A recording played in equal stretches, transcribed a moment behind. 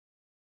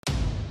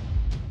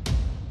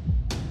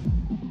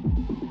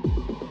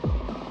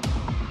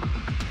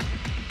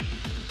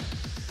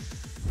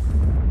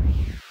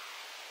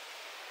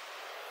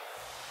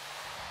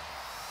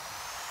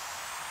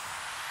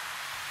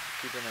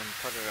and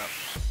put it up.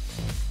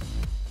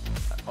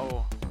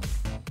 Oh.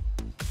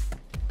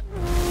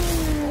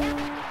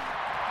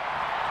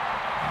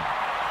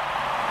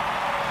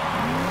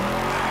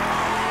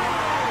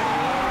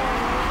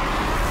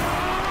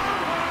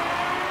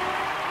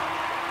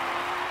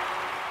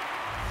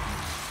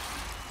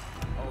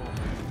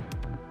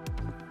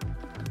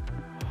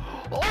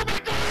 Oh my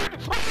god!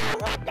 Oh,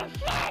 what the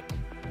fuck?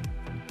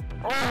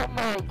 Oh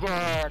my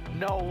god!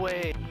 No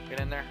way! Get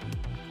in there.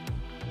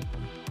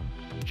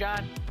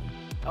 John!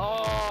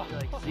 Oh! You're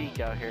like Zeke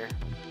out here.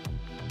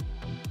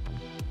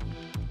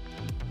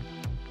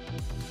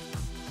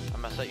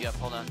 I'm gonna set you up,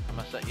 hold on. I'm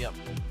gonna set you up.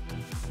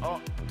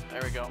 Oh!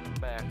 There we go.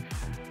 Back.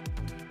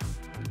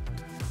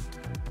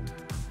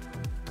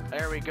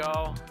 There we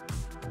go.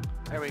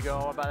 There we go.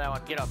 What about that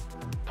one? Get up.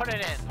 Put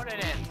it in. Put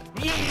it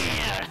in.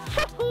 Yeah!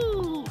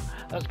 Woohoo!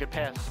 That was a good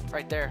pass.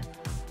 Right there.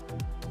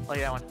 Look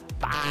at that one.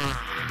 Bah!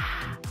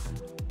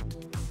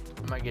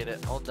 I'm gonna get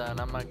it. Hold on.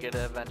 I'm gonna get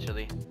it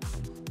eventually.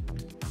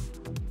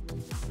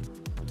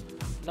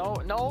 No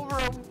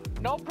room.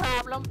 No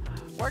problem.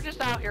 We're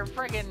just out here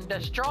friggin'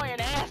 destroying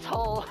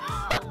asshole.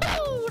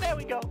 There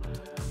we go.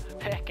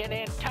 Packing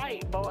in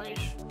tight, boys.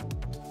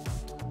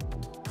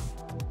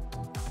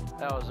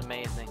 That was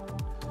amazing.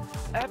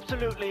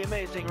 Absolutely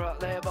amazing right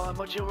there, boy.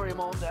 Much you worry,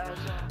 mom, dad.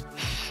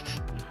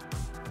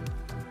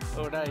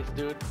 Oh, nice,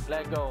 dude.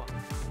 Let go.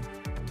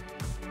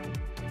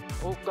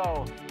 Oh,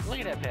 go. Look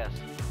at that pass.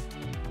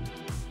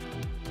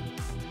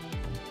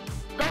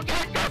 Go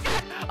get it, go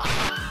get it!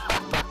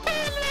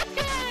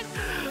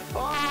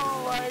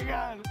 Oh my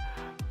god!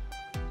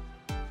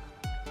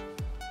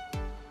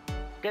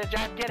 Get it,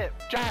 John, get it!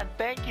 John,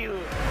 thank you!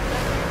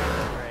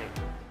 That's right.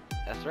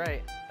 That's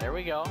right. There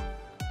we go.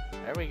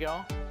 There we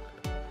go.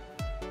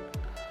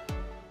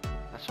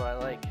 That's what I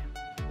like.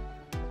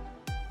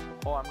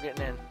 Oh, I'm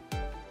getting in.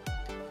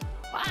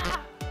 Ah!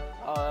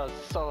 Oh,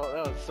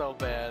 that was so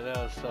bad. That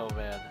was so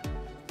bad.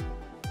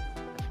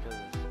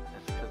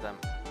 It's because I'm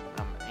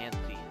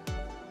antsy.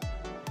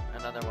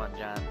 Another one,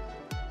 John.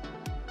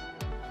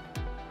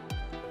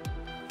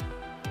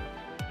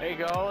 There you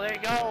go, there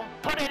you go.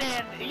 Put it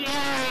in. Yeah!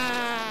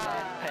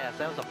 Last pass.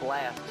 That was a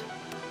blast.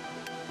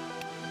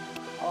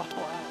 Oh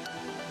wow.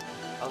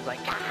 I was like,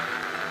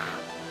 ah!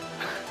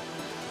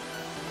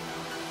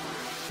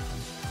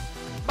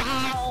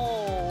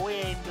 Oh, we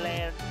ain't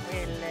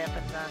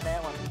laughing on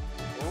that one.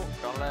 Oh,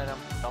 don't let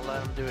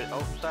him do it.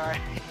 Oh, sorry.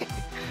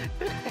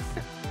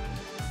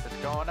 It's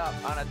going up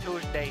on a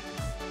Tuesday.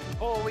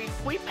 Oh,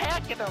 we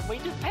packing them. We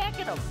just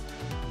packing them.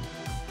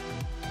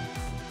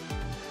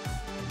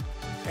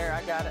 Here,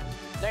 I got it.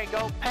 There you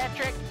go,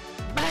 Patrick.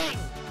 Bang!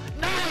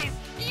 Nice!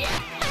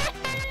 Yeah!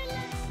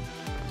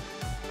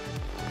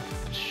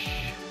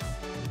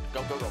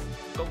 Go, go, go.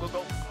 Go, go,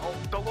 go. Oh,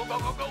 go, go, go,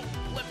 go, go.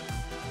 Flip.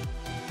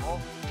 Oh,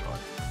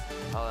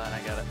 hold on,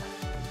 I got it.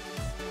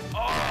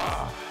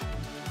 Oh!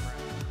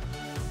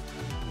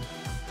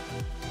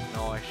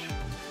 Nice.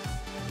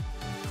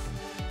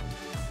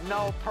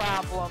 No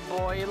problem,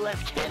 boy.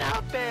 Let's get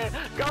out there.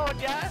 Go,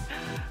 John.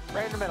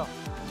 Right in the middle.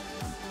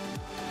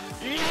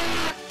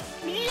 Yes!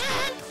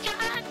 Yes,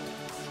 John!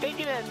 Take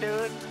it in,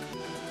 dude.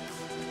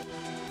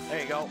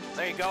 There you go.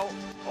 There you go.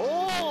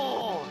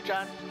 Oh!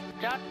 John.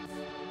 John.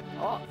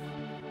 Oh.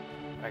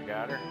 I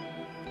got her.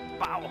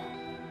 Bow.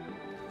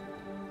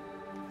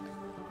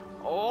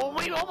 Oh,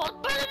 we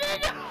almost put it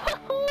in!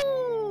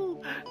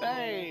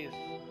 Nice.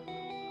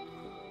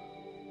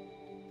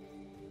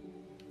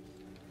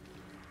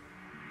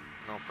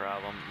 No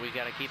problem. We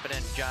gotta keep it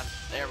in, John.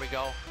 There we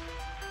go.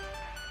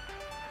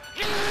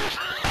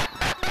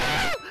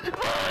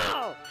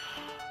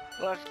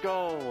 Let's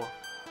go.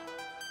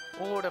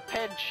 Oh, the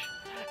pinch.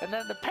 And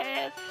then the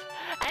pass.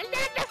 And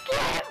then the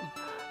slam.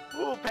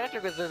 Oh,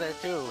 Patrick was in there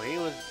too.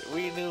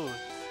 We knew.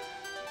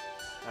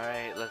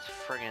 Alright, let's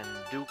friggin'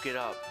 duke it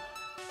up.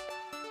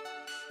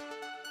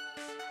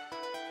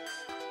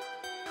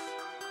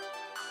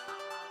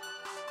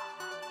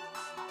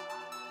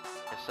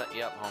 I set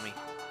you up, homie.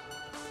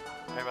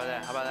 How about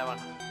that? How about that one?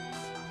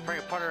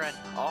 Friggin' put her in.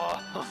 Oh!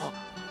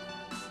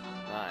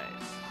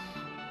 Nice.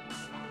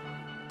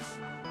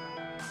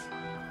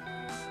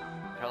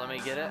 Here, let me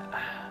get it.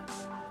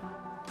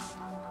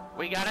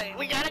 We got it!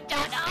 We got it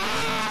done!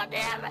 Oh,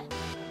 damn it!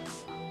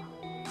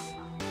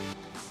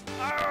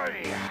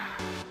 Alright.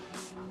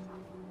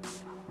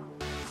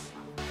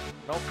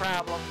 No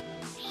problem.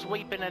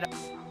 Sweeping it up.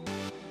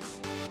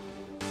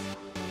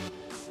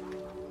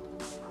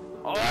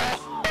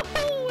 Oh!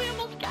 We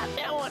almost got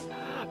that one!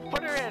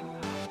 Put her in!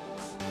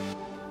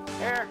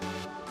 Here.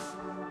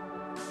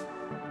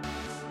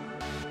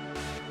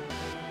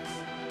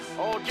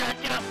 Oh, John,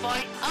 get up,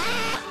 boy!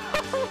 Oh!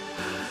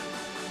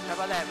 How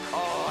about that?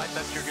 Oh, I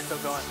thought you were still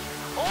going.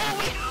 Oh,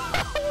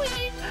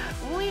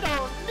 we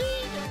don't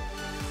need it!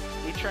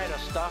 He tried to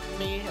stuff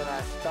me, and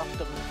I stuffed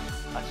him.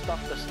 I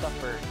stuffed the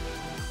stuffer.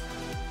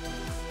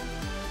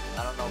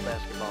 I don't know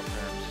basketball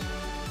terms.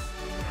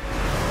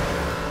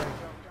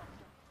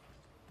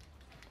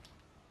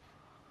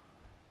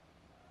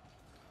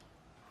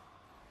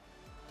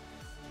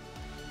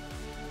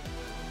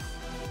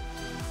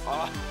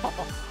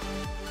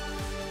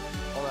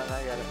 Hold on,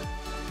 I got it.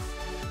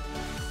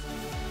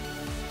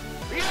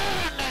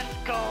 Yeah, let's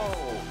go!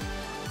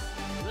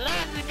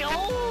 Let's go!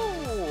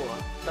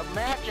 The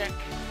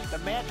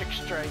magic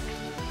strikes.